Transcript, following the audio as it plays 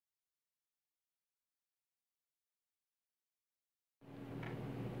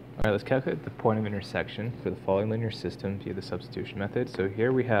Alright, let's calculate the point of intersection for the following linear system via the substitution method. So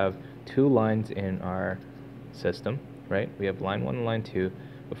here we have two lines in our system, right? We have line 1 and line 2.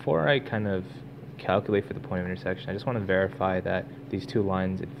 Before I kind of calculate for the point of intersection, I just want to verify that these two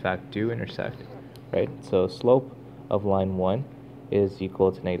lines in fact do intersect, right? So slope of line 1 is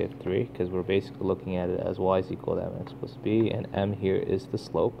equal to -3 because we're basically looking at it as y is equal to mx plus b, and m here is the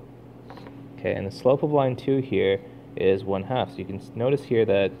slope. Okay, and the slope of line 2 here is 1/2. So you can notice here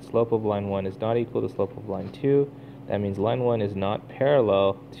that slope of line 1 is not equal to slope of line 2. That means line 1 is not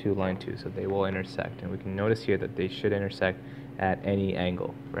parallel to line 2, so they will intersect. And we can notice here that they should intersect at any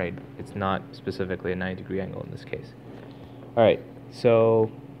angle, right? It's not specifically a 90-degree angle in this case. Alright,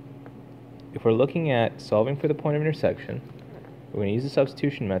 so if we're looking at solving for the point of intersection, we're going to use the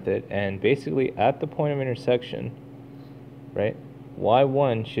substitution method, and basically at the point of intersection, right,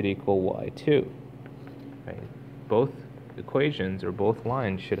 y1 should equal y2, right? Both equations or both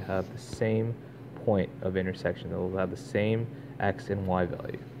lines should have the same point of intersection. They'll have the same x and y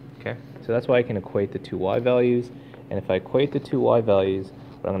value. Okay, so that's why I can equate the two y values. And if I equate the two y values,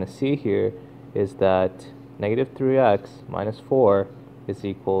 what I'm going to see here is that -3x minus 4 is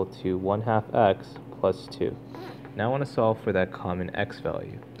equal to 1/2 x plus 2. Now I want to solve for that common x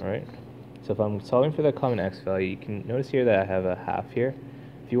value. All right. So if I'm solving for that common x value, you can notice here that I have a half here.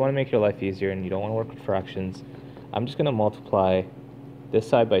 If you want to make your life easier and you don't want to work with fractions, I'm just going to multiply this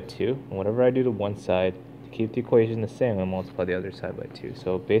side by 2, and whatever I do to one side, to keep the equation the same, I'm going to multiply the other side by 2.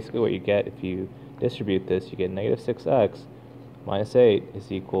 So basically what you get if you distribute this, you get -6x minus 8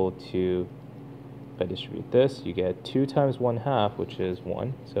 is equal to, if I distribute this, you get 2 times 1/2, which is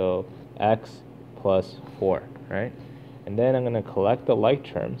 1, so x plus 4, right? And then I'm going to collect the like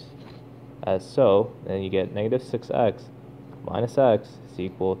terms as so, and you get -6x minus x is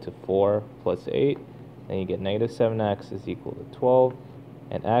equal to 4 plus 8, then you get -7x is equal to 12,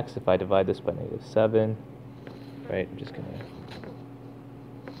 and x, if I divide this by -7, right, I'm just going to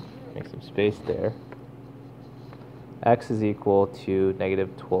make some space there, x is equal to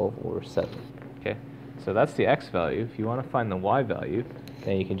 -12 over 7. Okay, so that's the x value. If you want to find the y value,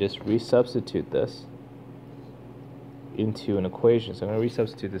 then you can just resubstitute this into an equation. So I'm going to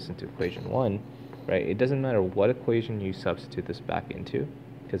resubstitute this into equation 1, right? It doesn't matter what equation you substitute this back into,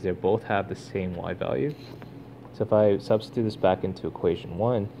 because they both have the same y value. So if I substitute this back into equation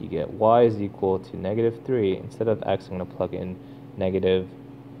 1, you get y is equal to -3. Instead of x, I'm going to plug in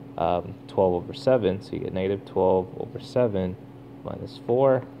 -12 over 7. So you get -12 over 7 minus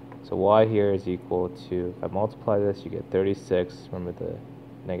 4. So y here is equal to, if I multiply this, you get 36. Remember, the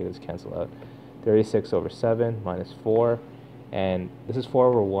negatives cancel out. 36 over 7 minus 4. And this is 4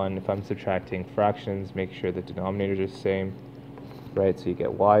 over 1. If I'm subtracting fractions, make sure the denominators are the same. Right, so you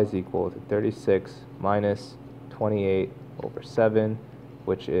get y is equal to 36 minus 28 over 7,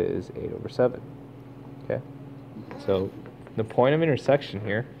 which is 8 over 7. Okay, so the point of intersection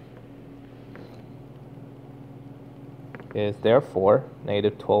here is therefore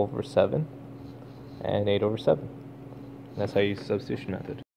 -12 over 7 and 8 over 7. And that's how you use the substitution method.